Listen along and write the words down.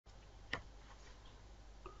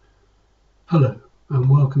Hello and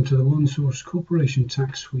welcome to the ONESOURCE Corporation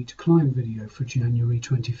Tax Suite client video for January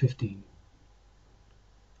 2015.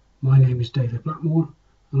 My name is David Blackmore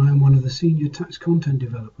and I am one of the senior tax content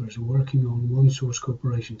developers working on ONESOURCE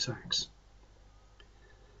Corporation Tax.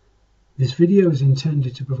 This video is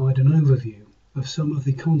intended to provide an overview of some of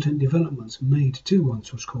the content developments made to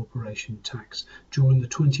ONESOURCE Corporation Tax during the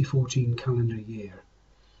 2014 calendar year,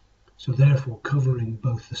 so therefore covering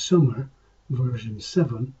both the summer version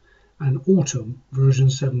 7 and autumn version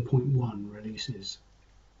 7.1 releases.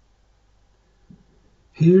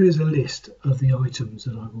 Here is a list of the items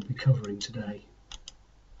that I will be covering today.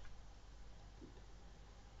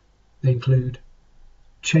 They include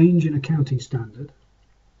change in accounting standard,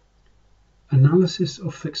 analysis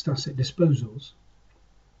of fixed asset disposals,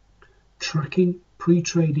 tracking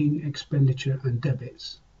pre-trading expenditure and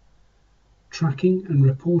debits, tracking and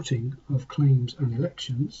reporting of claims and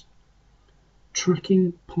elections,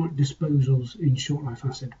 tracking part disposals in short life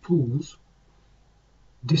asset pools,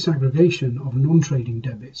 disaggregation of non-trading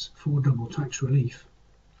debits for double tax relief,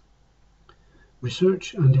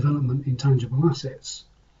 research and development intangible assets,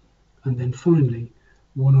 and then finally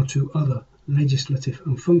one or two other legislative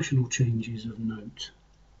and functional changes of note.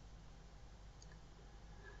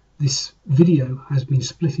 This video has been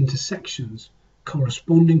split into sections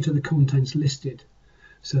corresponding to the contents listed,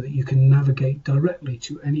 so that you can navigate directly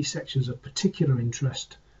to any sections of particular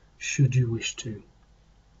interest should you wish to.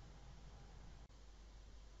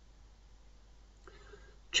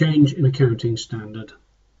 Change in accounting standard.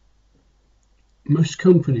 Most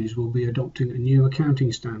companies will be adopting a new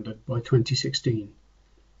accounting standard by 2016,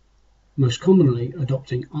 most commonly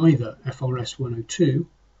adopting either FRS 102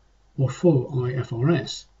 or full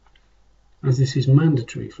IFRS, as this is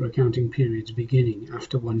mandatory for accounting periods beginning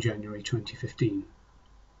after 1 January 2015.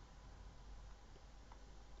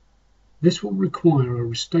 This will require a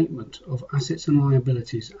restatement of assets and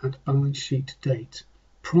liabilities at balance sheet date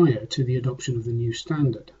prior to the adoption of the new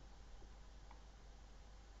standard.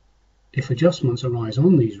 If adjustments arise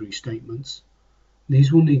on these restatements,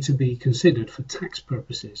 these will need to be considered for tax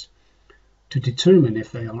purposes to determine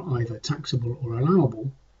if they are either taxable or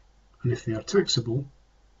allowable, and if they are taxable,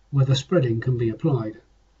 whether spreading can be applied.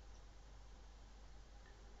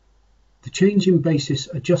 The change in basis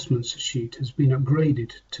adjustments sheet has been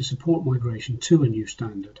upgraded to support migration to a new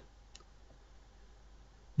standard.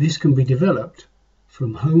 This can be developed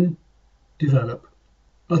from Home, Develop,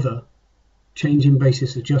 Other, Change in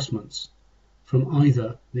Basis Adjustments from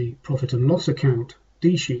either the Profit and Loss Account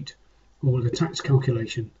D sheet or the Tax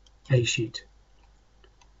Calculation A sheet.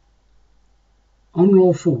 On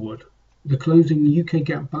roll forward, the closing UK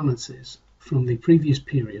GAAP balances from the previous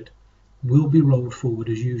period will be rolled forward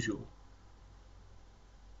as usual.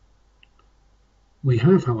 We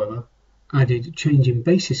have, however, added change in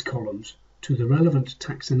basis columns to the relevant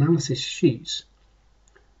tax analysis sheets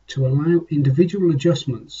to allow individual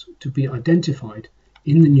adjustments to be identified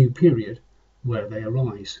in the new period where they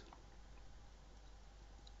arise.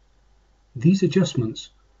 These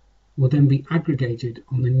adjustments will then be aggregated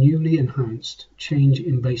on the newly enhanced change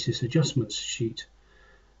in basis adjustments sheet,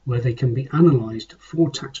 where they can be analysed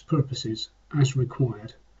for tax purposes as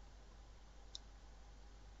required.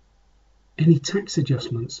 Any tax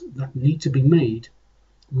adjustments that need to be made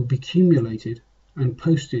will be accumulated and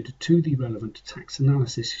posted to the relevant tax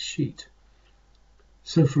analysis sheet.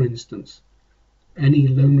 So, for instance, any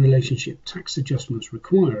loan relationship tax adjustments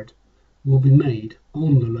required will be made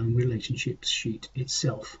on the loan relationships sheet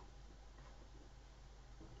itself.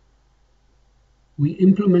 We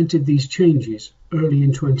implemented these changes early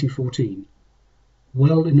in 2014,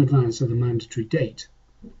 well in advance of the mandatory date,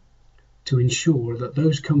 to ensure that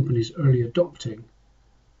those companies early adopting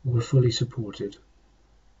were fully supported.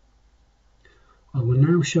 I will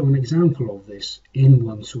now show an example of this in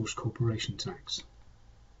ONESOURCE Corporation Tax.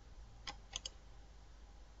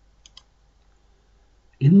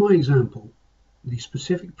 In my example, the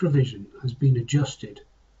specific provision has been adjusted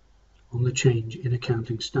on the change in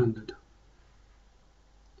accounting standard.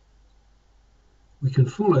 We can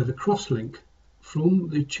follow the cross-link from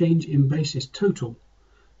the change in basis total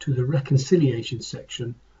to the reconciliation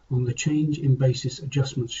section on the change in basis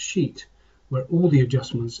adjustments sheet, where all the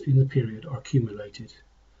adjustments in the period are accumulated.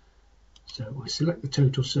 So I select the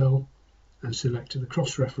total cell and select the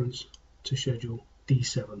cross-reference to schedule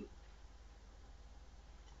D7.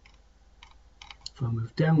 If I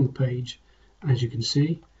move down the page, as you can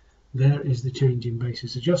see, there is the change in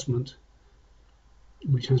basis adjustment,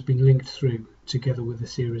 which has been linked through together with a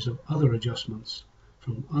series of other adjustments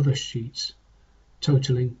from other sheets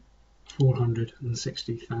totaling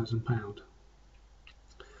 £460,000.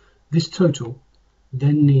 This total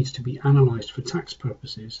then needs to be analysed for tax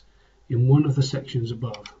purposes in one of the sections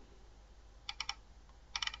above.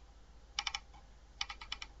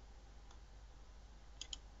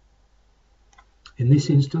 In this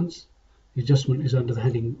instance, the adjustment is under the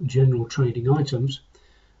heading General Trading Items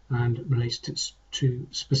and relates to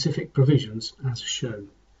specific provisions as shown.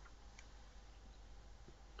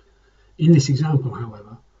 In this example,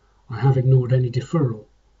 however, I have ignored any deferral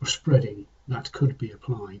or spreading that could be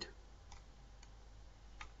applied.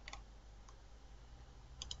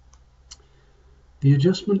 The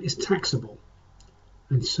adjustment is taxable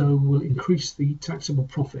and so will increase the taxable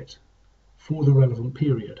profit for the relevant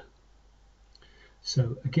period.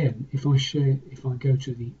 So again, if I go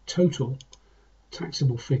to the total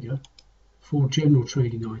taxable figure for general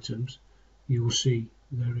trading items, you will see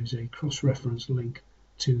there is a cross-reference link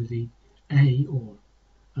to the A or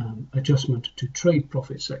adjustment to trade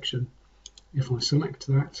profit section. If I select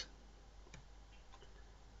that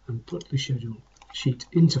and put the schedule sheet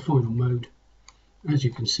into final mode, as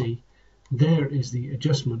you can see, there is the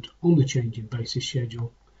adjustment on the change in basis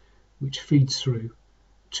schedule, which feeds through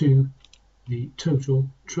to the total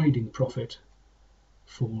trading profit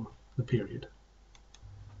for the period.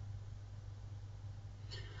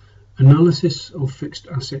 Analysis of fixed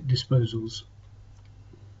asset disposals.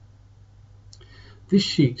 This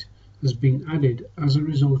sheet has been added as a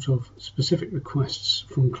result of specific requests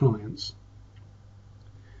from clients.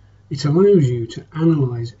 It allows you to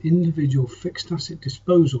analyse individual fixed asset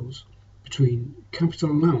disposals between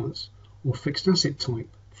capital allowance or fixed asset type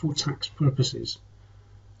for tax purposes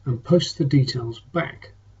and post the details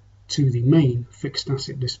back to the main fixed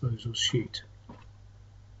asset disposals sheet.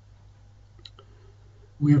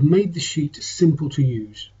 We have made the sheet simple to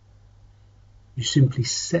use. You simply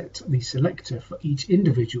set the selector for each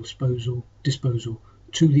individual disposal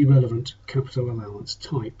to the relevant capital allowance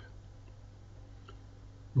type.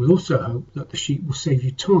 We also hope that the sheet will save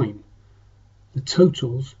you time. The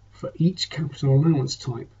totals for each capital allowance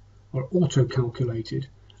type are auto-calculated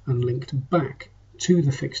and linked back to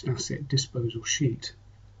the fixed asset disposal sheet.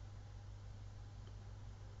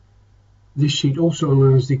 This sheet also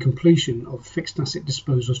allows the completion of fixed asset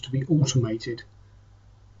disposals to be automated.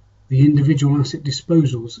 The individual asset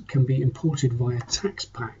disposals can be imported via tax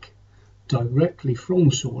pack directly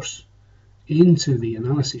from source into the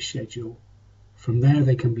analysis schedule. From there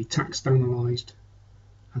they can be tax analysed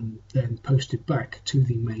and then posted back to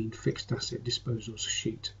the main fixed asset disposals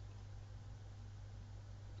sheet.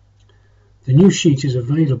 The new sheet is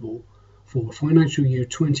available for financial year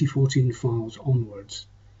 2014 files onwards,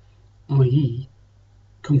 i.e.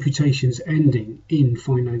 computations ending in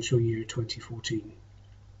financial year 2014.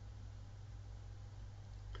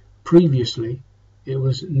 Previously, it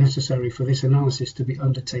was necessary for this analysis to be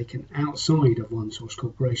undertaken outside of ONESOURCE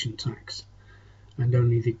corporation tax, and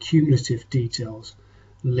only the cumulative details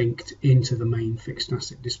linked into the main fixed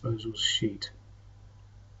asset disposals sheet.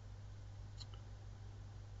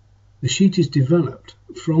 The sheet is developed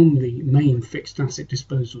from the main fixed asset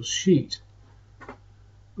disposals sheet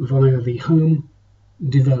via the Home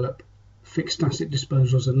Develop Fixed Asset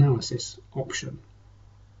Disposals Analysis option.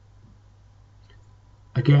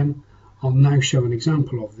 Again, I'll now show an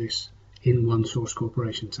example of this in ONESOURCE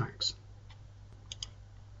corporation tax.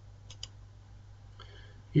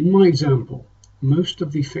 In my example, most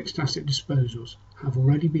of the fixed asset disposals have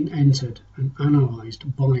already been entered and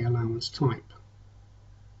analysed by allowance type.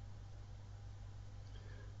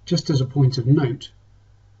 Just as a point of note,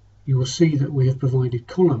 you will see that we have provided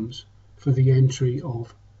columns for the entry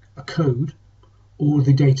of a code or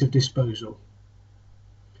the date of disposal.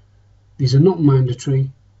 These are not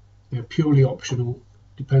mandatory, they're purely optional,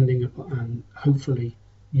 depending upon, and hopefully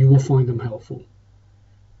you will find them helpful.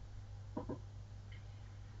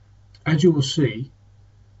 As you will see,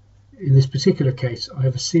 in this particular case I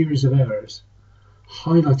have a series of errors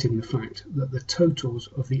highlighting the fact that the totals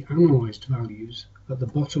of the analysed values at the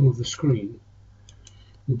bottom of the screen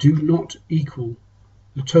do not equal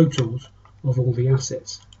the totals of all the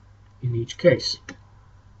assets in each case.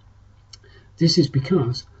 This is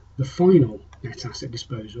because the final net asset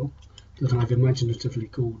disposal, that I've imaginatively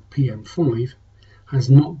called PM5, has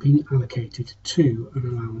not been allocated to an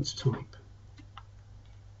allowance type.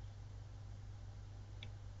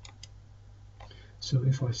 So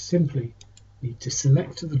if I simply need to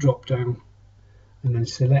select the drop down and then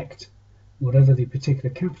select whatever the particular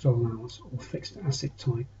capital allowance or fixed asset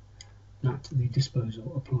type that the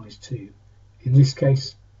disposal applies to. In this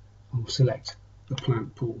case, I'll select the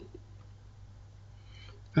plant pool.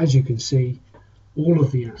 As you can see, all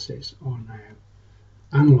of the assets are now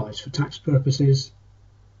analysed for tax purposes,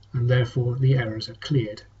 and therefore the errors are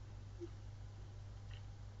cleared.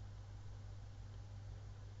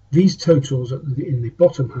 These totals in the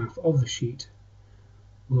bottom half of the sheet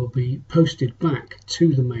will be posted back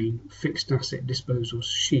to the main fixed asset disposals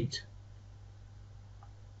sheet.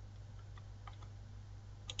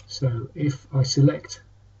 So if I select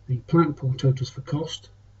the plant pool totals for cost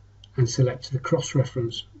and select the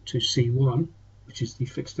cross-reference to C1, which is the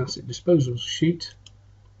fixed asset disposals sheet,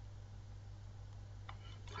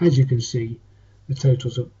 as you can see, the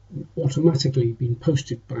totals have automatically been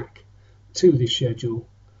posted back to the schedule,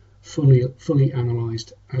 fully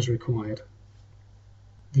analysed as required.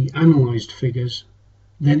 The analysed figures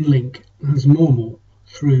then link as normal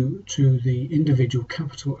through to the individual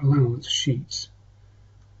capital allowance sheets.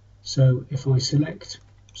 So if I select,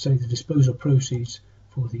 say, the disposal proceeds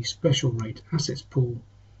for the special rate assets pool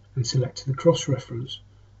and select the cross-reference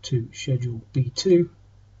to Schedule B2,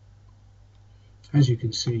 as you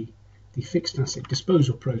can see, the fixed asset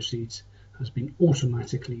disposal proceeds has been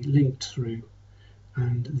automatically linked through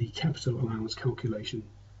and the capital allowance calculation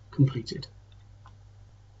completed.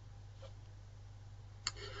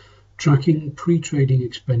 Tracking pre-trading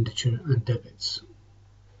expenditure and debits.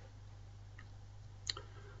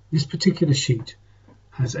 This particular sheet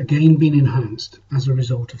has again been enhanced as a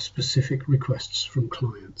result of specific requests from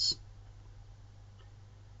clients.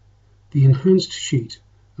 The enhanced sheet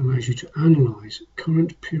allows you to analyse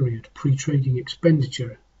current period pre-trading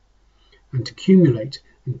expenditure and to accumulate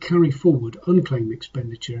and carry forward unclaimed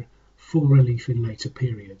expenditure for relief in later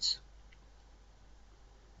periods.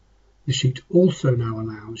 The sheet also now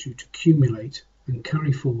allows you to accumulate and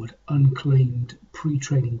carry forward unclaimed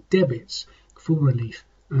pre-trading debits for relief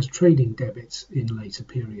as trading debits in later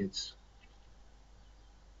periods.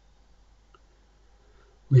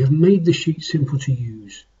 We have made the sheet simple to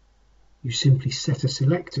use. You simply set a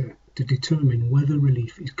selector to determine whether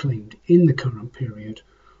relief is claimed in the current period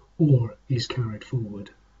or is carried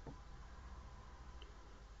forward.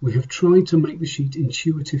 We have tried to make the sheet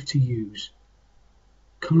intuitive to use.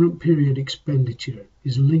 Current period expenditure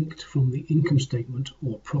is linked from the income statement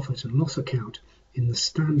or profit and loss account in the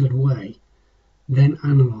standard way, then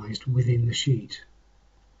analysed within the sheet.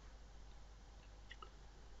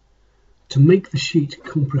 To make the sheet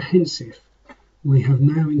comprehensive, we have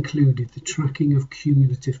now included the tracking of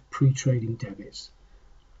cumulative pre-trading debits.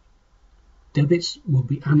 Debits will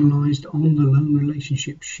be analysed on the loan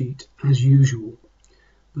relationship sheet as usual,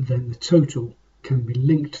 but then the total can be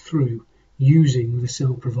linked through using the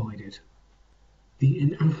cell provided. The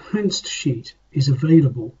enhanced sheet is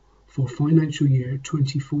available for financial year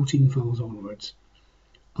 2014 files onwards,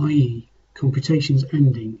 i.e. computations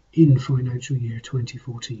ending in financial year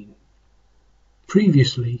 2014.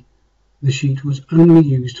 Previously, the sheet was only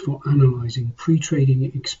used for analysing pre-trading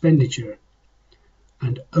expenditure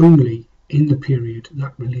and only in the period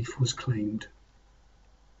that relief was claimed.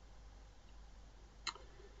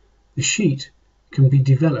 The sheet can be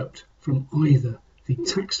developed from either the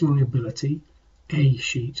tax liability A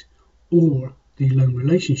sheet or the loan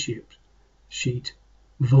relationship sheet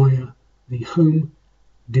via the Home,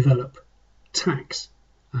 Develop, Tax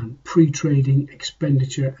and Pre-Trading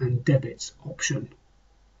Expenditure and Debits option.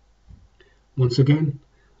 Once again,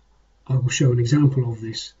 I will show an example of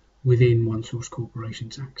this within ONESOURCE Corporation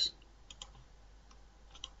Tax.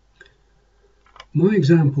 My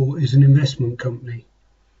example is an investment company,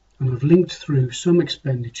 and I've linked through some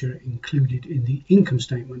expenditure included in the income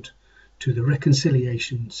statement to the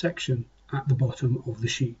reconciliation section at the bottom of the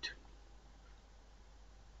sheet.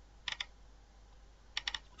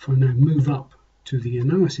 If I now move up to the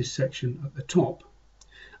analysis section at the top,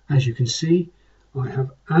 as you can see, I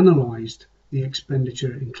have analysed the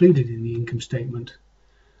expenditure included in the income statement,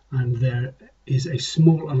 and there is a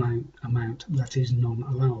small amount that is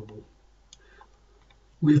non-allowable.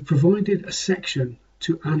 We have provided a section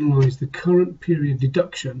to analyse the current period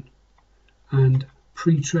deduction and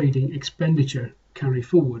pre-trading expenditure carry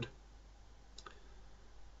forward.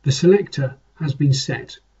 The selector has been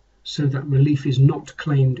set so that relief is not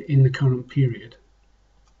claimed in the current period.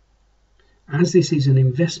 As this is an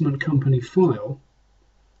investment company file,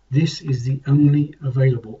 this is the only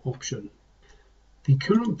available option. The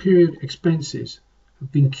current period expenses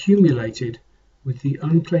have been accumulated with the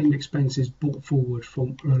unclaimed expenses brought forward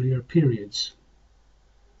from earlier periods.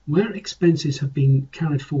 Where expenses have been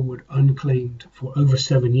carried forward unclaimed for over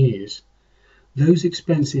 7 years, those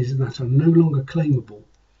expenses that are no longer claimable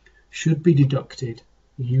should be deducted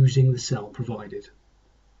using the cell provided.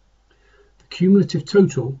 The cumulative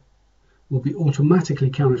total will be automatically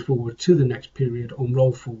carried forward to the next period on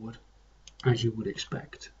roll forward, as you would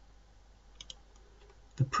expect.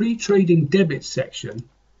 The pre-trading debit section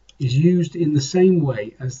is used in the same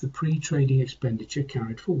way as the pre-trading expenditure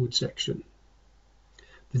carried forward section.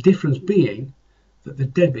 the difference being that the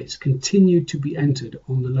debits continued to be entered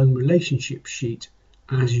on the loan relationship sheet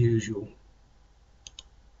as usual.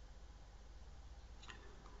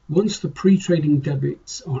 Once the pre-trading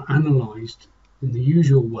debits are analysed in the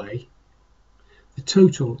usual way, the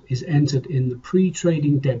total is entered in the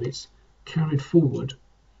pre-trading debits carried forward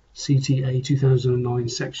CTA 2009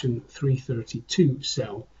 section 332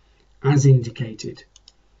 cell as indicated,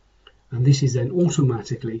 and this is then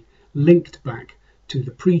automatically linked back to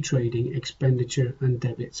the pre-trading expenditure and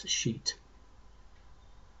debits sheet.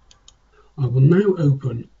 I will now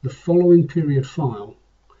open the following period file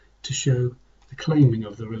to show the claiming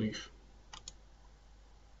of the relief.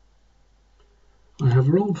 I have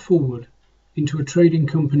rolled forward into a trading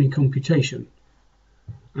company computation,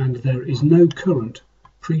 and there is no current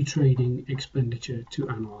pre-trading expenditure to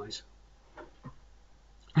analyse.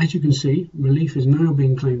 As you can see, relief is now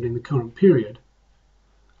being claimed in the current period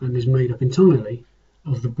and is made up entirely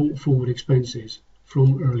of the brought forward expenses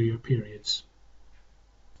from earlier periods.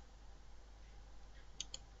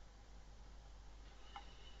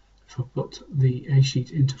 If I put the A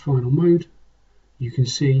sheet into final mode, you can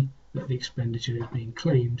see that the expenditure is being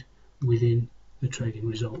claimed within the trading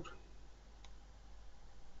result.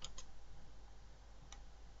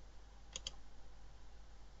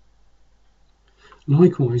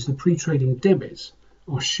 Likewise, the pre-trading debits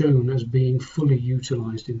are shown as being fully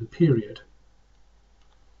utilised in the period.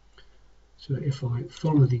 So if I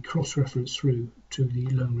follow the cross-reference through to the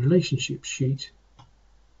loan relationship sheet,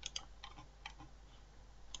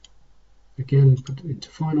 again put it into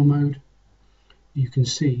final mode, you can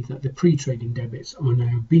see that the pre-trading debits are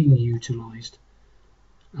now being utilised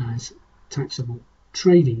as taxable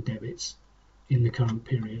trading debits in the current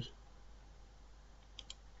period.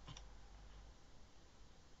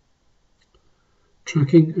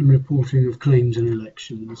 Tracking and reporting of claims and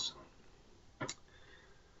elections.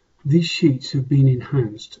 These sheets have been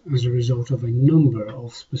enhanced as a result of a number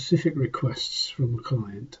of specific requests from a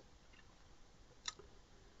client.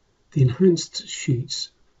 The enhanced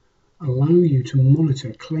sheets allow you to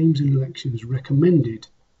monitor claims and elections recommended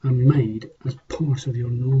and made as part of your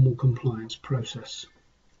normal compliance process.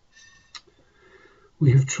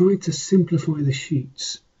 We have tried to simplify the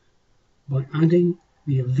sheets by adding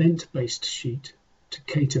the event-based sheet to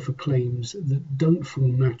cater for claims that don't fall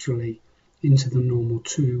naturally into the normal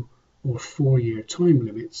 2 or 4 year time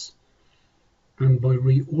limits, and by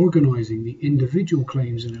reorganising the individual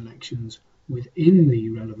claims and elections within the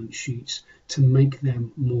relevant sheets to make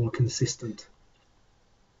them more consistent.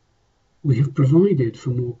 We have provided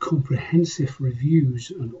for more comprehensive reviews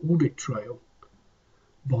and audit trail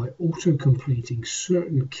by auto-completing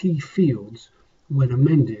certain key fields when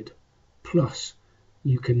amended, plus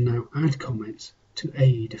you can now add comments to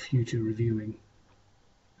aid future reviewing.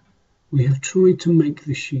 We have tried to make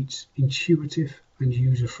the sheets intuitive and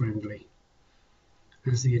user-friendly,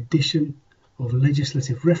 as the addition of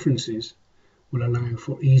legislative references will allow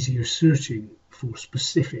for easier searching for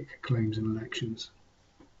specific claims and elections.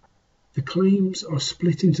 The claims are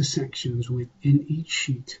split into sections within each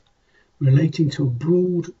sheet relating to a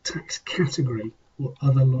broad tax category or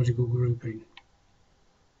other logical grouping.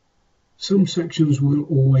 Some sections will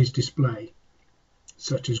always display,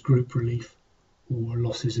 such as group relief or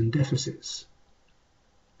losses and deficits,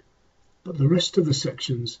 but the rest of the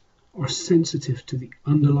sections are sensitive to the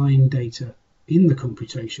underlying data in the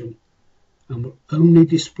computation and will only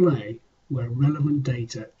display where relevant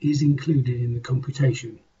data is included in the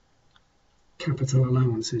computation, capital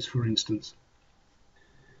allowances for instance.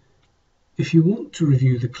 If you want to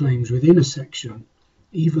review the claims within a section,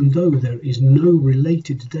 even though there is no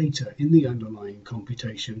related data in the underlying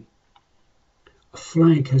computation, a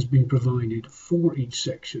flag has been provided for each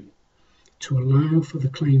section to allow for the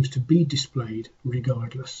claims to be displayed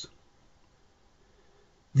regardless.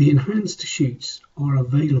 The enhanced sheets are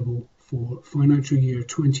available for financial year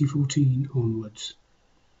 2014 onwards,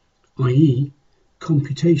 i.e.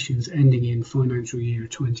 computations ending in financial year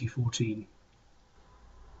 2014.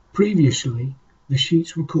 Previously, the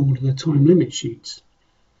sheets were called the time limit sheets,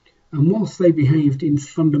 and whilst they behaved in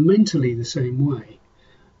fundamentally the same way,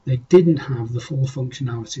 they didn't have the full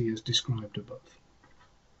functionality as described above.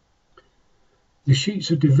 The sheets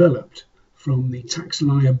are developed from the tax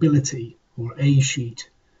liability or A sheet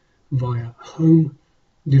via Home,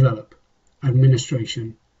 Develop,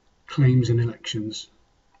 Administration, Claims and Elections.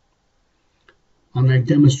 I'll now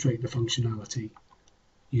demonstrate the functionality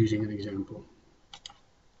using an example.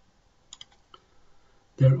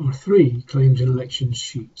 There are 3 claims and elections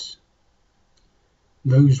sheets,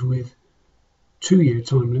 those with 2-year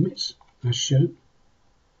time limits as shown,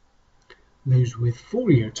 those with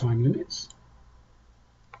 4-year time limits,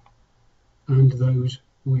 and those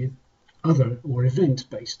with other or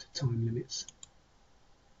event-based time limits.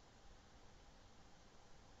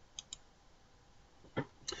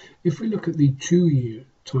 If we look at the 2-year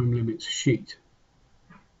time limits sheet,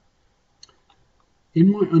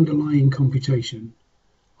 in my underlying computation,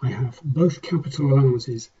 I have both capital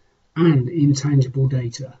allowances and intangible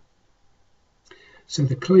data. So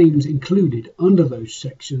the claims included under those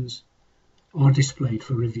sections are displayed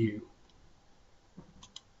for review.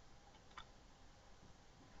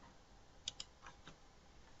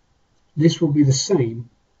 This will be the same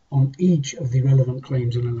on each of the relevant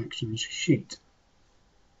claims and elections sheet.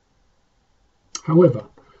 However,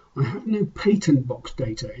 I have no patent box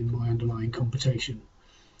data in my underlying computation,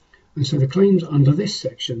 and so the claims under this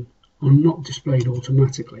section are not displayed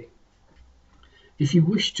automatically. If you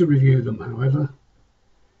wish to review them, however,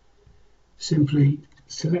 simply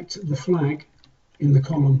select the flag in the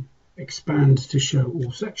column Expand to show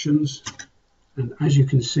all sections, and as you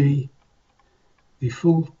can see, the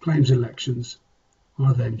full claims elections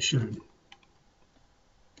are then shown.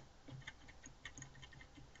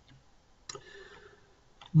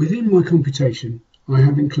 Within my computation, I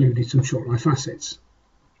have included some short life assets.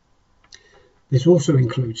 This also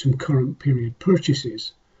includes some current period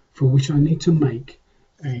purchases for which I need to make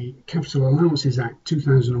a Capital Allowances Act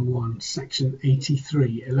 2001 Section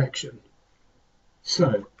 83 election.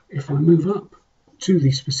 So, if I move up to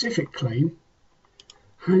the specific claim,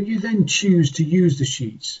 how you then choose to use the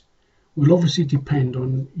sheets will obviously depend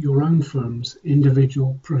on your own firm's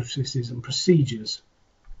individual processes and procedures.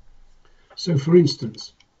 So, for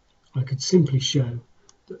instance, I could simply show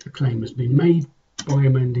that the claim has been made by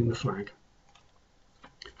amending the flag.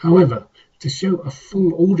 However, to show a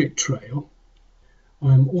full audit trail,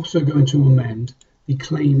 I am also going to amend the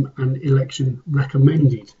claim and election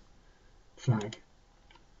recommended flag.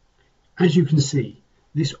 As you can see,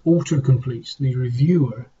 this auto-completes the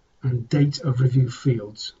reviewer and date of review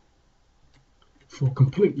fields. For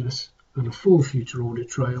completeness and a full future audit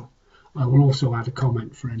trail, I will also add a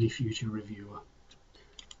comment for any future reviewer.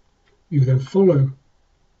 You then follow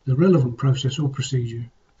the relevant process or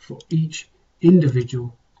procedure for each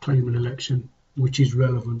individual claim and election which is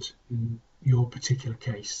relevant in your particular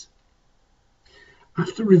case.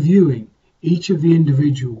 After reviewing each of the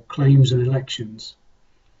individual claims and elections,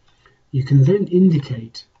 you can then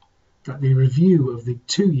indicate that the review of the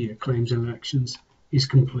 2-year claims and elections is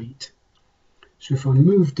complete. So if I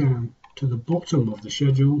move down to the bottom of the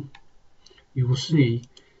schedule, you will see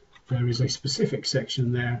there is a specific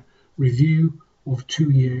section there, Review of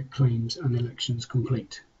 2-year claims and elections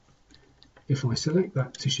complete. If I select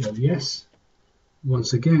that to show yes,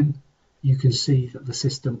 once again, you can see that the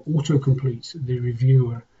system auto-completes the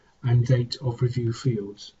reviewer and date of review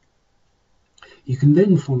fields. You can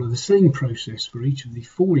then follow the same process for each of the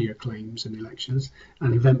 4-year claims and elections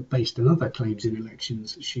and event-based and other claims and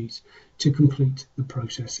elections sheets to complete the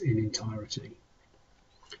process in entirety.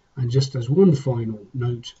 And just as one final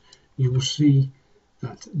note, you will see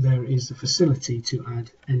that there is a facility to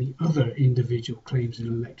add any other individual claims and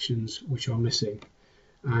elections which are missing.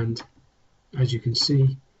 And as you can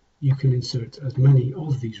see, you can insert as many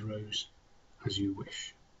of these rows as you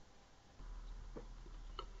wish.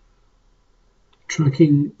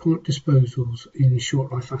 Tracking part disposals in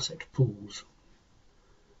short life asset pools.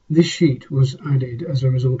 This sheet was added as a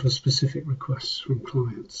result of specific requests from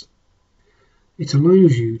clients. It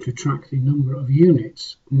allows you to track the number of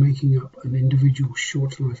units making up an individual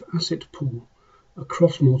short life asset pool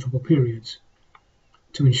across multiple periods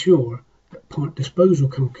to ensure that part disposal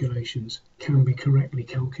calculations can be correctly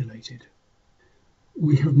calculated.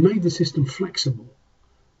 We have made the system flexible.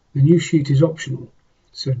 The new sheet is optional,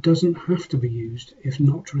 so it doesn't have to be used if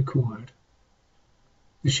not required.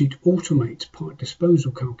 The sheet automates part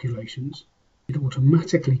disposal calculations. It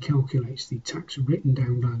automatically calculates the tax written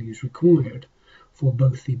down values required for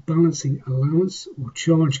both the balancing allowance or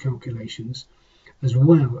charge calculations as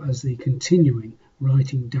well as the continuing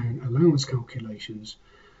writing down allowance calculations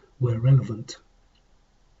where relevant.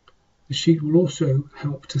 The sheet will also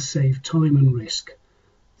help to save time and risk.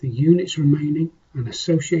 The units remaining and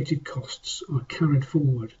associated costs are carried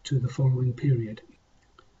forward to the following period.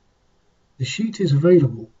 The sheet is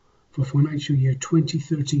available for financial year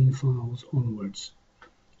 2013 files onwards,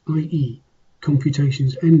 i.e.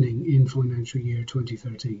 computations ending in financial year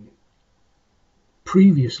 2013.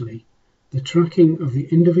 Previously, the tracking of the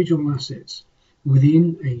individual assets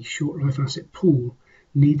within a short life asset pool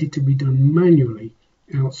needed to be done manually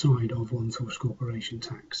outside of ONESOURCE Corporation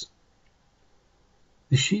Tax.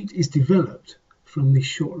 The sheet is developed from the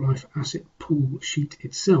short life asset pool sheet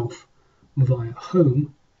itself via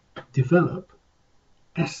Home, Develop,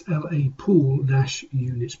 SLA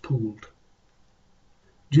pool-units pooled.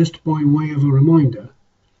 Just by way of a reminder,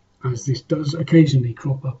 as this does occasionally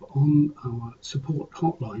crop up on our support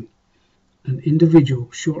hotline, an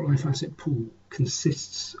individual short life asset pool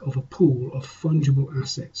consists of a pool of fungible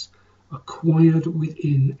assets acquired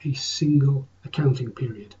within a single accounting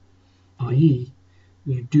period, i.e.,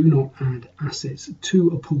 we do not add assets to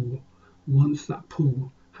a pool once that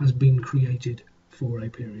pool has been created for a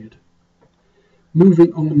period.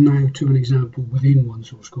 Moving on now to an example within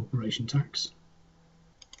ONESOURCE Corporation Tax.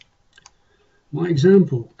 My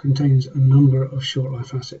example contains a number of short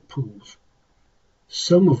life asset pools,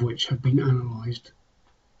 some of which have been analysed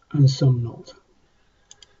and some not.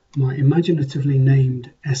 My imaginatively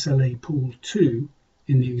named SLA Pool 2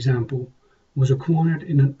 in the example was acquired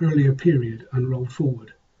in an earlier period and rolled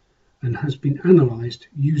forward, and has been analysed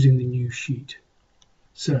using the new sheet.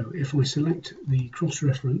 So if I select the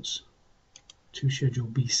cross-reference to Schedule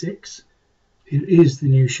B6, here is the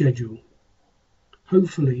new schedule.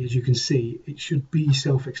 Hopefully, as you can see, it should be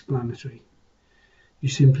self-explanatory. You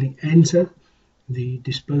simply enter the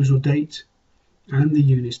disposal date and the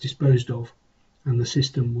units disposed of, and the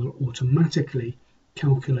system will automatically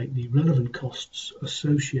calculate the relevant costs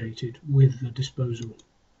associated with the disposal.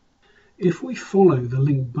 If we follow the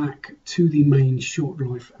link back to the main short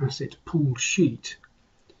life asset pool sheet,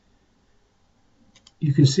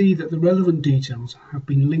 you can see that the relevant details have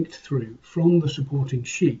been linked through from the supporting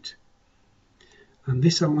sheet, and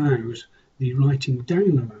this allows the writing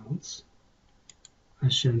down allowance,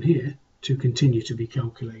 as shown here, to continue to be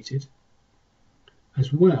calculated,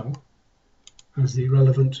 as well as the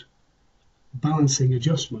relevant balancing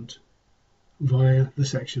adjustment via the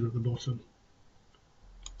section at the bottom.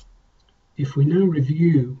 If we now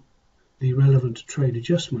review the relevant trade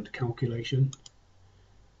adjustment calculation,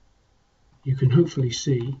 you can hopefully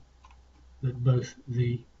see that both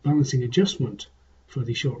the balancing adjustment for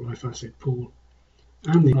the short life asset pool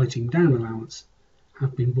and the writing down allowance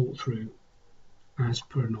have been brought through as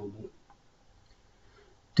per normal.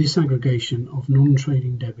 Disaggregation of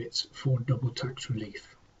non-trading debits for double tax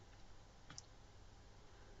relief.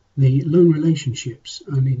 The loan relationships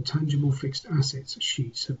and intangible fixed assets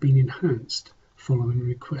sheets have been enhanced following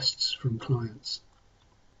requests from clients.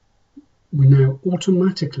 We now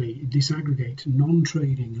automatically disaggregate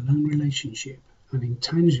non-trading loan relationship and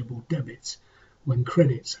intangible debits when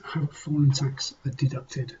credits have foreign tax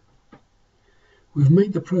deducted. We've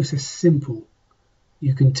made the process simple.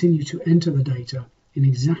 You continue to enter the data in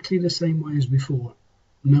exactly the same way as before.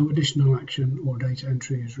 No additional action or data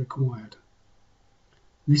entry is required.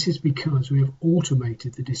 This is because we have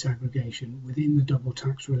automated the disaggregation within the double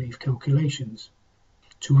tax relief calculations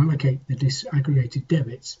to allocate the disaggregated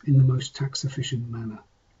debits in the most tax efficient manner.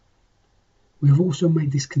 We have also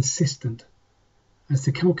made this consistent, as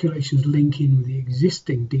the calculations link in with the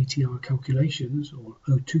existing DTR calculations or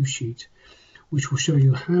O2 sheet, which will show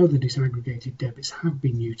you how the disaggregated debits have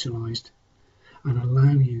been utilised and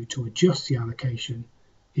allow you to adjust the allocation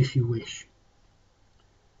if you wish.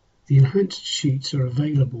 The enhanced sheets are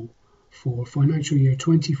available for financial year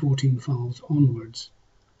 2014 files onwards,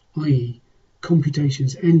 i.e.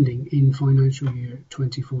 computations ending in financial year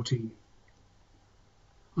 2014.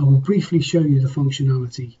 I will briefly show you the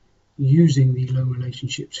functionality using the loan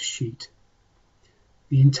relationships sheet.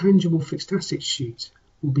 The intangible fixed assets sheet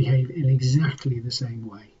will behave in exactly the same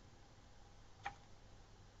way.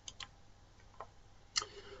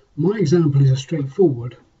 My example is a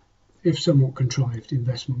straightforward, if somewhat contrived,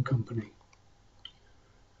 investment company.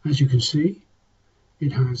 As you can see,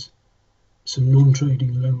 it has some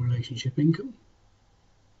non-trading loan relationship income,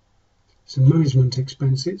 some management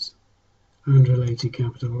expenses and related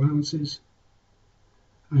capital allowances,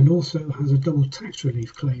 and also has a double tax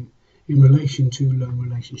relief claim in relation to loan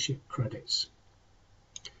relationship credits.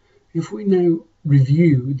 If we now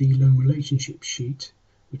review the loan relationship sheet,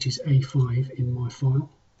 which is A5 in my file,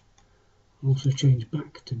 I'll also change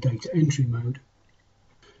back to data entry mode,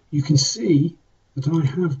 you can see that I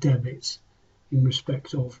have debits in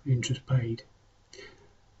respect of interest paid.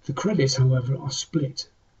 The credits, however, are split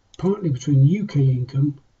partly between UK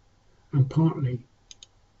income and partly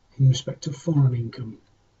in respect of foreign income.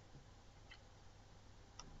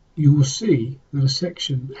 You will see that a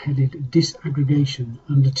section headed Disaggregation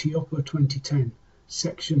under TIOPA 2010,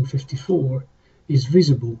 section 54, is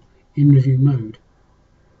visible in review mode.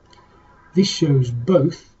 This shows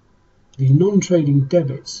both the non-trading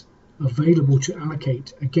debits available to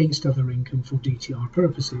allocate against other income for DTR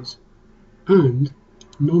purposes and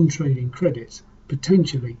non-trading credits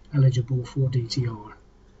potentially eligible for DTR.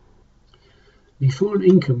 The foreign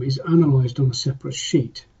income is analysed on a separate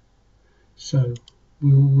sheet, so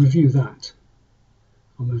We will review that.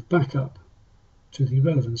 I'll move back up to the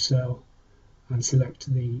relevant cell and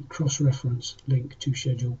select the cross-reference link to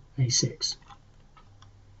Schedule A6.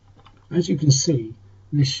 As you can see,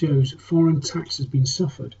 this shows foreign tax has been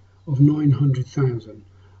suffered of $900,000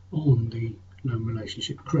 on the loan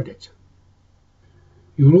relationship credit.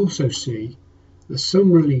 You will also see that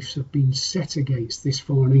some reliefs have been set against this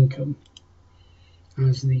foreign income,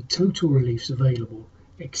 as the total reliefs available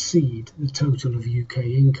exceed the total of UK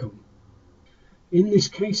income. In this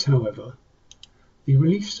case, however, the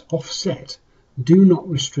reliefs offset do not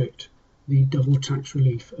restrict the double tax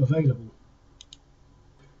relief available.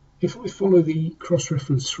 If I follow the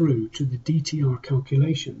cross-reference through to the DTR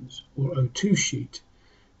calculations or O2 sheet,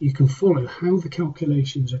 you can follow how the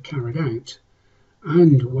calculations are carried out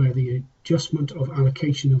and where the adjustment of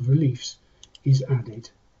allocation of reliefs is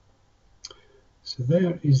added. So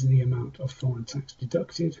there is the amount of foreign tax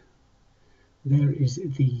deducted. There is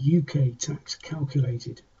the UK tax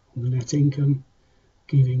calculated on the net income,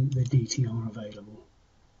 giving the DTR available.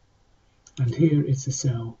 And here is the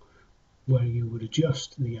cell where you would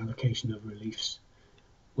adjust the allocation of reliefs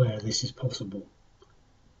where this is possible.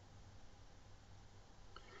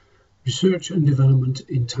 Research and development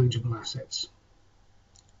intangible assets.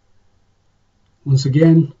 Once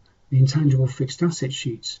again, the intangible fixed asset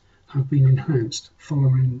sheets have been enhanced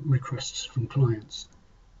following requests from clients.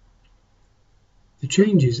 The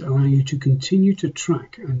changes allow you to continue to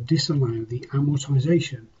track and disallow the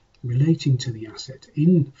amortization relating to the asset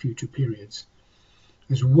in future periods,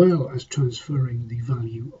 as well as transferring the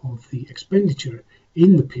value of the expenditure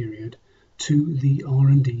in the period to the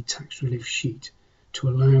R&D tax relief sheet to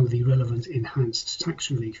allow the relevant enhanced tax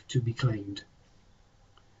relief to be claimed.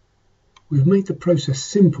 We've made the process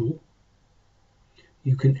simple.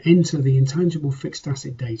 You can enter the intangible fixed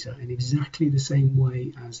asset data in exactly the same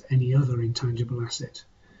way as any other intangible asset.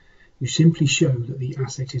 You simply show that the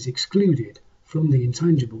asset is excluded from the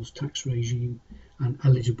intangibles tax regime and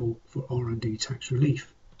eligible for R&D tax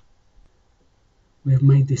relief. We have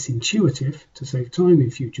made this intuitive to save time in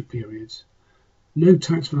future periods. No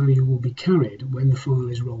tax value will be carried when the file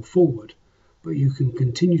is rolled forward, but you can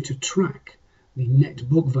continue to track the net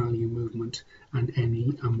book value movement and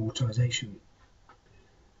any amortization.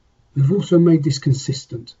 We've also made this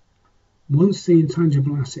consistent. Once the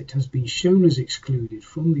intangible asset has been shown as excluded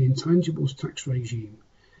from the intangibles tax regime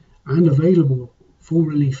and available for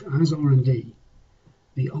relief as R&D,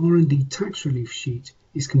 the R&D tax relief sheet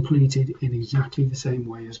is completed in exactly the same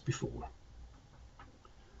way as before.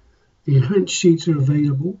 The enhanced sheets are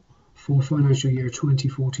available for financial year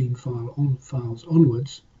 2014 files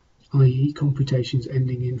onwards, i.e. computations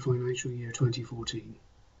ending in financial year 2014.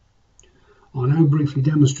 I'll now briefly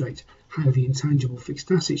demonstrate how the intangible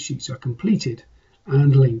fixed asset sheets are completed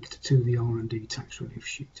and linked to the R&D tax relief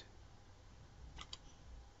sheet.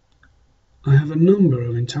 I have a number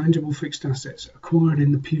of intangible fixed assets acquired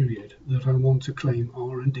in the period that I want to claim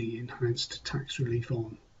R&D enhanced tax relief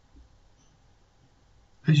on.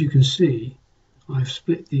 As you can see, I've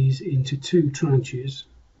split these into two tranches,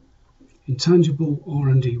 intangible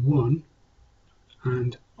R&D 1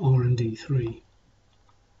 and R&D 3.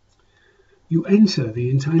 You enter the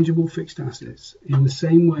intangible fixed assets in the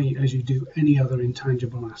same way as you do any other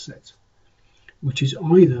intangible asset, which is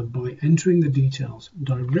either by entering the details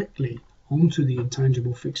directly onto the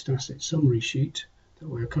intangible fixed asset summary sheet that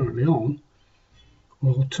we're currently on,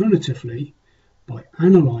 or alternatively by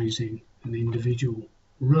analysing an individual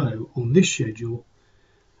row on this schedule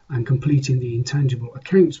and completing the intangible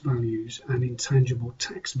accounts values and intangible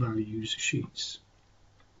tax values sheets.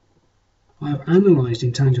 I have analysed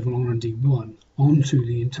intangible R&D 1 onto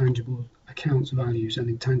the intangible accounts values and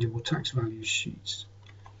intangible tax values sheets.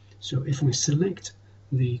 So if I select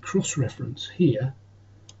the cross-reference here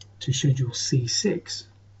to Schedule C6,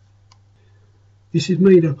 this is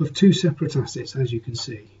made up of two separate assets, as you can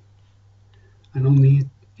see. And on the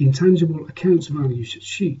intangible accounts values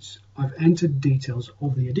sheets, I've entered details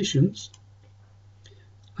of the additions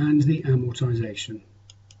and the amortization.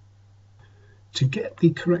 To get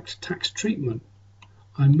the correct tax treatment,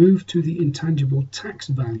 I move to the intangible tax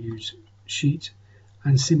values sheet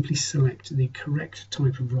and simply select the correct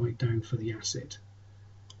type of write-down for the asset.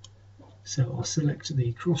 So I'll select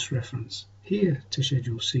the cross-reference here to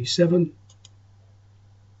Schedule C7.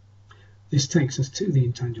 This takes us to the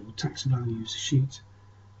intangible tax values sheet.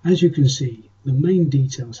 As you can see, the main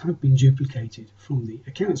details have been duplicated from the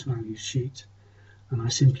accounts values sheet, and I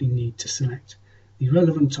simply need to select the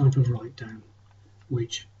relevant type of write-down,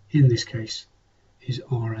 which in this case is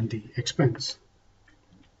R&D expense.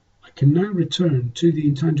 I can now return to the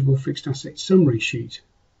intangible fixed asset summary sheet,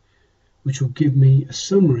 which will give me a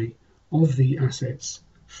summary of the assets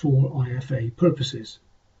for IFA purposes.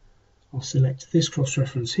 I'll select this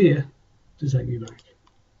cross-reference here to take me back.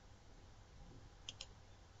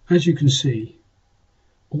 As you can see,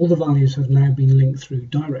 all the values have now been linked through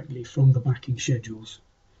directly from the backing schedules.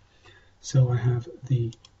 So I have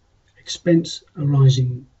the expense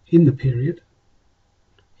arising in the period.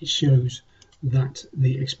 It shows that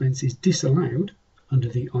the expense is disallowed under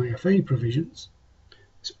the IFA provisions.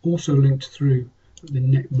 It's also linked through the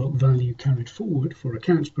net book value carried forward for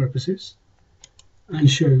accounts purposes, and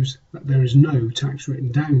shows that there is no tax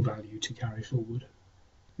written down value to carry forward.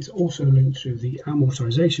 It's also linked through the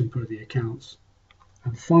amortization per the accounts,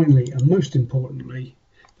 and finally, and most importantly,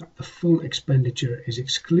 that the full expenditure is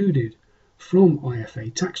excluded from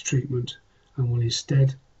IFA tax treatment and will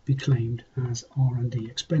instead be claimed as R&D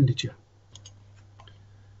expenditure.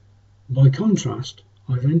 By contrast,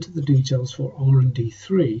 I've entered the details for R&D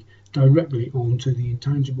 3 directly onto the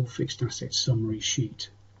intangible fixed assets summary sheet.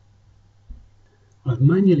 I've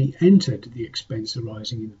manually entered the expense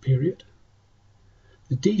arising in the period.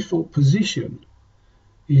 The default position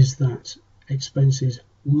is that expenses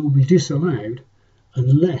will be disallowed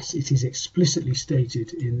unless it is explicitly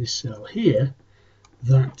stated in this cell here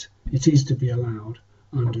that it is to be allowed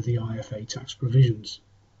under the IFA tax provisions.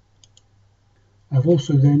 I've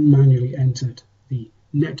also then manually entered the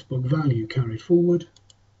net book value carried forward,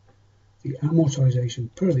 the amortization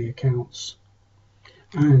per the accounts,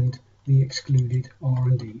 and the excluded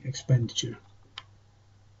R&D expenditure.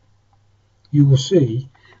 You will see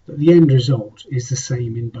that the end result is the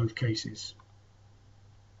same in both cases.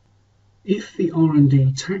 If the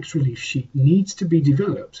R&D tax relief sheet needs to be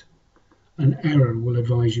developed, an error will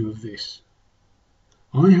advise you of this.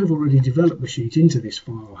 I have already developed the sheet into this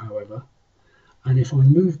file, however, and if I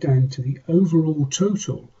move down to the overall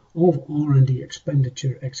total of R&D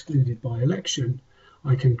expenditure excluded by election,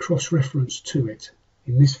 I can cross-reference to it.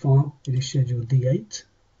 In this file, it is schedule D8.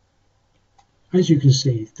 As you can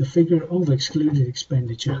see, the figure of excluded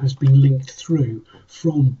expenditure has been linked through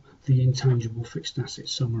from the intangible fixed asset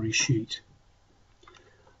summary sheet.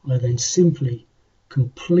 I then simply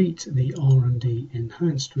complete the R&D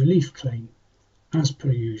enhanced relief claim as per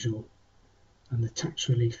usual, and the tax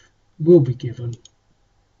relief will be given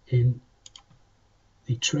in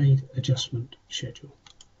the trade adjustment schedule.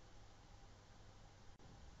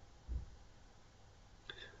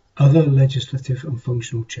 Other legislative and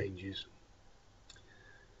functional changes.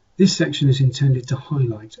 This section is intended to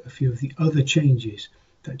highlight a few of the other changes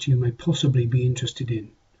that you may possibly be interested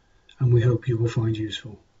in, and we hope you will find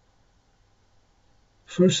useful.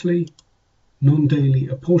 Firstly, non-daily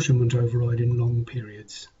apportionment override in long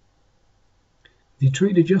periods. The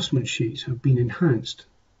trade adjustment sheets have been enhanced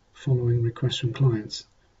following requests from clients.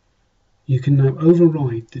 You can now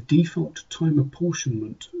override the default time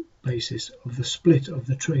apportionment basis of the split of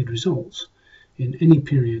the trade results in any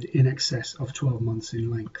period in excess of 12 months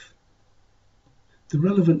in length. The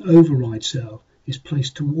relevant override cell is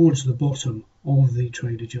placed towards the bottom of the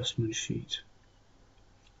trade adjustment sheet.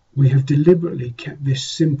 We have deliberately kept this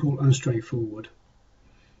simple and straightforward.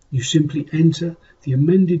 You simply enter the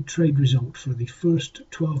amended trade result for the first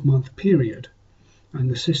 12-month period, and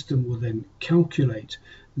the system will then calculate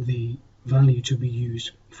the value to be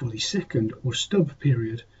used for the second or stub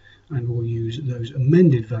period, and will use those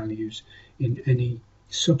amended values in any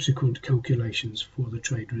subsequent calculations for the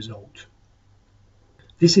trade result.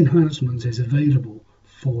 This enhancement is available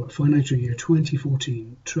for financial year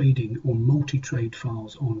 2014 trading on multi-trade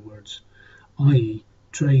files onwards, i.e.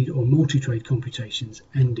 trade or multi-trade computations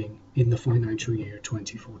ending in the financial year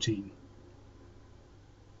 2014.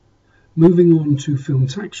 Moving on to film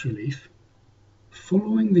tax relief,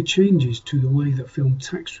 following the changes to the way that film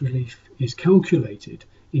tax relief is calculated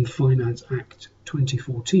in Finance Act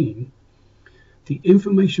 2014, the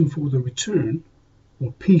information for the return,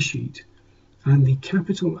 or P sheet, and the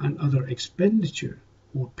capital and other expenditure,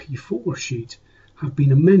 or P4 sheet, have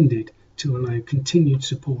been amended to allow continued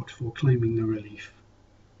support for claiming the relief.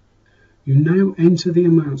 You now enter the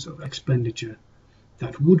amounts of expenditure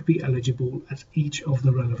that would be eligible at each of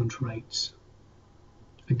the relevant rates.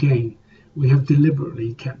 Again, we have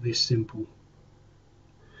deliberately kept this simple.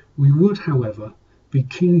 We would, however, be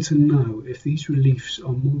keen to know if these reliefs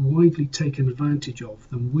are more widely taken advantage of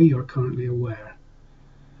than we are currently aware.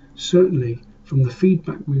 Certainly, from the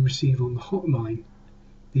feedback we receive on the hotline,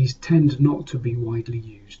 these tend not to be widely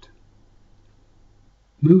used.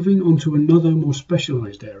 Moving on to another more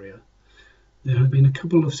specialised area, there have been a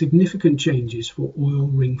couple of significant changes for oil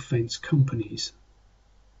ring fence companies.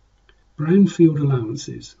 Brownfield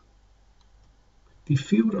allowances. The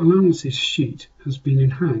field allowances sheet has been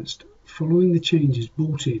enhanced following the changes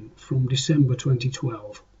brought in from December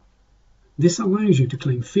 2012. This allows you to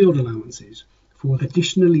claim field allowances for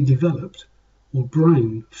additionally developed, or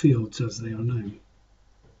brown, fields as they are known.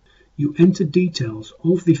 You enter details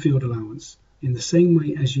of the field allowance in the same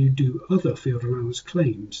way as you do other field allowance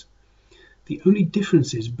claims, the only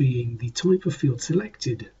differences being the type of field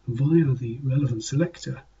selected via the relevant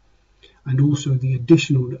selector and also the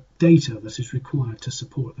additional data that is required to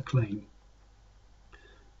support the claim.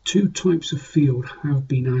 Two types of field have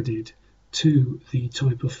been added to the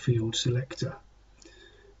type of field selector.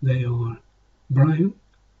 They are brown,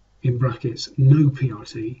 in brackets no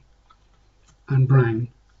PRT, and brown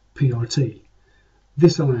PRT.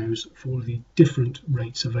 This allows for the different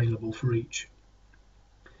rates available for each.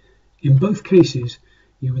 In both cases,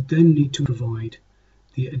 you would then need to provide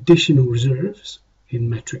the additional reserves in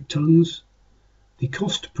metric tons, the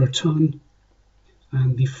cost per ton,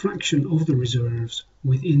 and the fraction of the reserves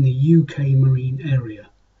within the UK marine area,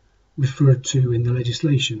 referred to in the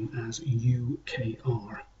legislation as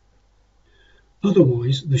UKR.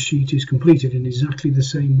 Otherwise, the sheet is completed in exactly the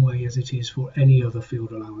same way as it is for any other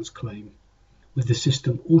field allowance claim, with the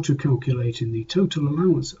system auto-calculating the total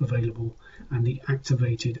allowance available and the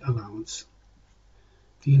activated allowance.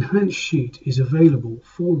 The enhanced sheet is available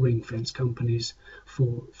for ring-fence companies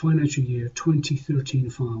for financial year 2013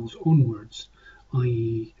 files onwards,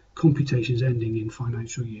 i.e. computations ending in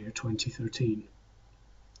financial year 2013.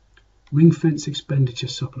 Ring-fence expenditure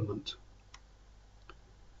supplement.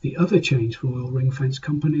 The other change for oil ring-fence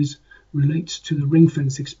companies relates to the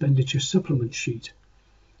ring-fence expenditure supplement sheet,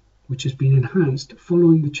 which has been enhanced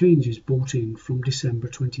following the changes brought in from December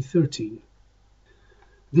 2013.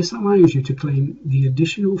 This allows you to claim the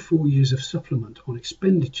additional 4 years of supplement on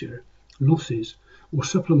expenditure, losses, or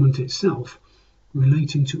supplement itself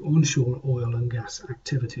relating to onshore oil and gas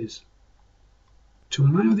activities. To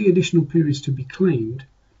allow the additional periods to be claimed,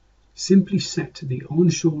 simply set the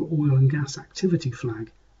onshore oil and gas activity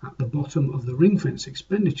flag at the bottom of the ring-fence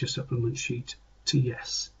expenditure supplement sheet to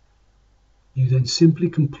yes. You then simply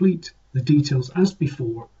complete the details as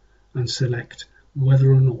before and select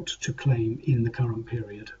whether or not to claim in the current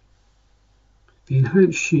period. The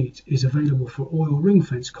enhanced sheet is available for oil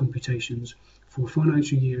ring-fence computations for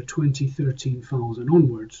financial year 2013 files and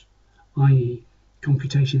onwards, i.e.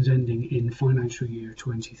 computations ending in financial year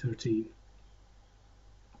 2013.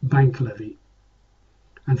 Bank levy.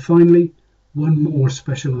 And finally, one more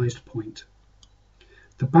specialised point.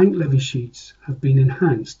 The bank levy sheets have been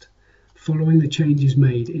enhanced following the changes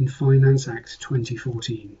made in Finance Act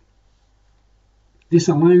 2014. This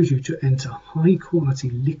allows you to enter high-quality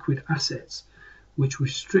liquid assets which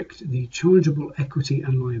restrict the chargeable equity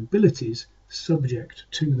and liabilities subject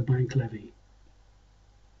to the bank levy.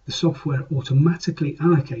 The software automatically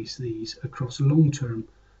allocates these across long-term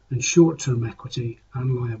and short-term equity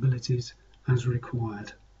and liabilities as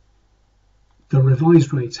required. The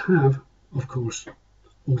revised rates have, of course,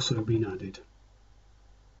 also been added.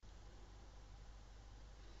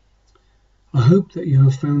 I hope that you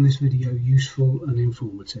have found this video useful and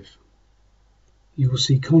informative. You will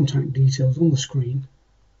see contact details on the screen,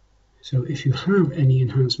 so if you have any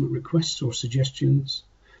enhancement requests or suggestions,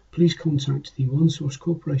 please contact the ONESOURCE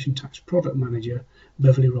Corporation Tax Product Manager,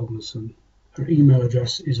 Beverly Robinson. Her email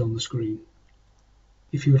address is on the screen.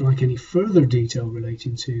 If you would like any further detail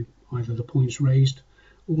relating to either the points raised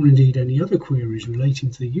or indeed any other queries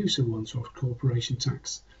relating to the use of ONESOURCE Corporation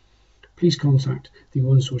Tax, please contact the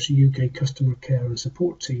ONESOURCE UK Customer Care and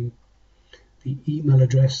Support Team, the email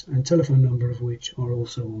address and telephone number of which are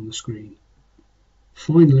also on the screen.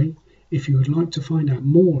 Finally, if you would like to find out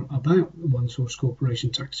more about the ONESOURCE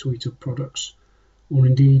Corporation Tax suite of products, or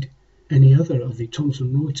indeed any other of the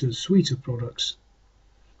Thomson Reuters suite of products,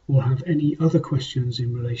 or have any other questions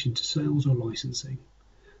in relation to sales or licensing,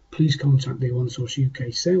 please contact the ONESOURCE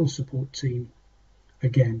UK Sales Support Team.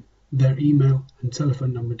 Again, their email and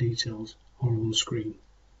telephone number details are on screen.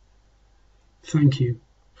 Thank you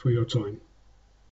for your time.